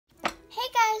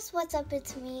guys, what's up?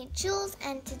 It's me, Jules,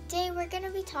 and today we're going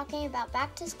to be talking about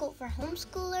back to school for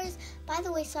homeschoolers. By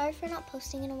the way, sorry for not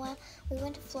posting in a while. We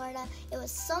went to Florida. It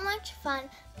was so much fun,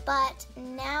 but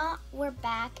now we're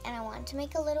back and I wanted to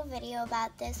make a little video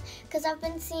about this because I've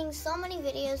been seeing so many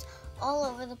videos all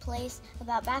over the place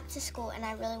about back to school and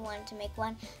I really wanted to make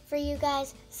one for you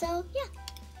guys. So, yeah.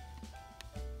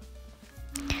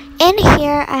 In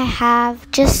here I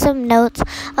have just some notes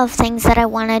of things that I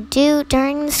want to do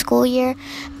during the school year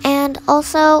and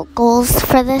also goals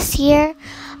for this year.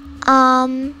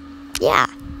 Yeah,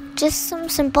 just some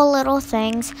simple little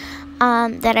things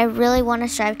that I really want to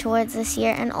strive towards this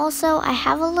year. And also I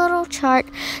have a little chart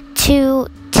to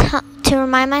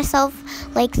remind myself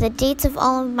like the dates of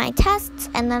all of my tests,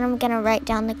 and then I'm going to write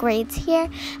down the grades here.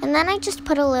 And then I just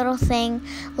put a little thing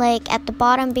like at the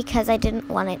bottom because I didn't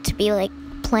want it to be like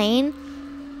plain.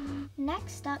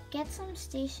 Next up, get some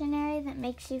stationery that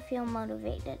makes you feel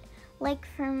motivated. Like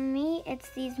for me, it's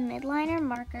these midliner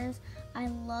markers. I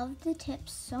love the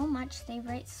tips so much. They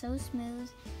write so smooth.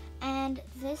 And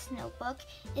this notebook,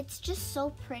 it's just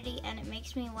so pretty and it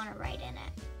makes me want to write in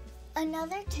it.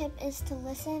 Another tip is to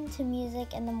listen to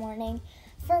music in the morning.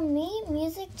 For me,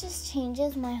 music just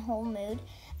changes my whole mood.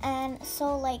 And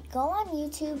so like go on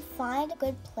YouTube, find a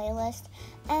good playlist,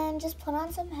 and just put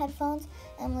on some headphones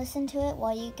and listen to it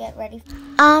while you get ready.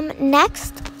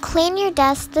 Next, clean your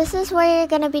desk. This is where you're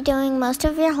going to be doing most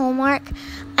of your homework.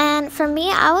 And for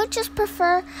me, I would just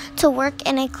prefer to work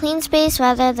in a clean space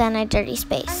rather than a dirty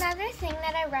space. Another thing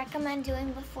that I recommend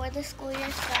doing before the school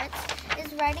year starts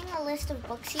is writing a list of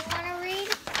books you want to read.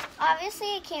 Obviously,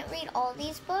 I can't read all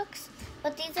these books,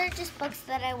 but these are just books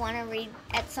that I want to read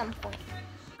at some point.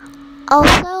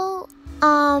 Also,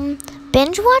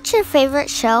 binge watch your favorite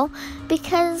show,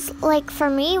 because like for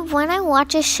me, when I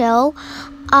watch a show,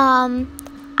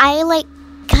 I like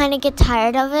kind of get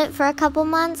tired of it for a couple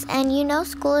months, and you know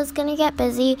school is going to get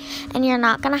busy and you're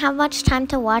not going to have much time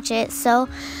to watch it. So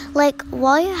like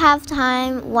while you have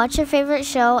time, watch your favorite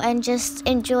show and just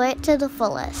enjoy it to the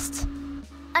fullest.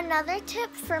 Another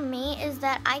tip for me is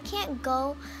that I can't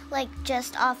go like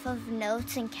just off of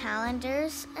notes and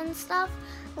calendars and stuff,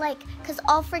 like because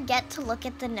I'll forget to look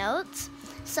at the notes.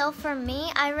 So for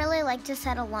me, I really like to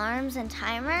set alarms and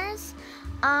timers.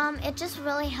 It just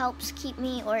really helps keep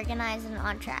me organized and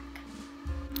on track.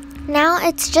 Now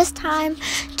it's just time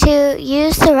to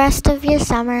use the rest of your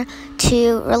summer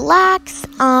to relax,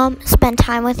 spend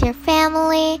time with your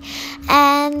family,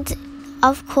 and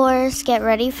of course get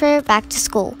ready for back to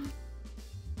school.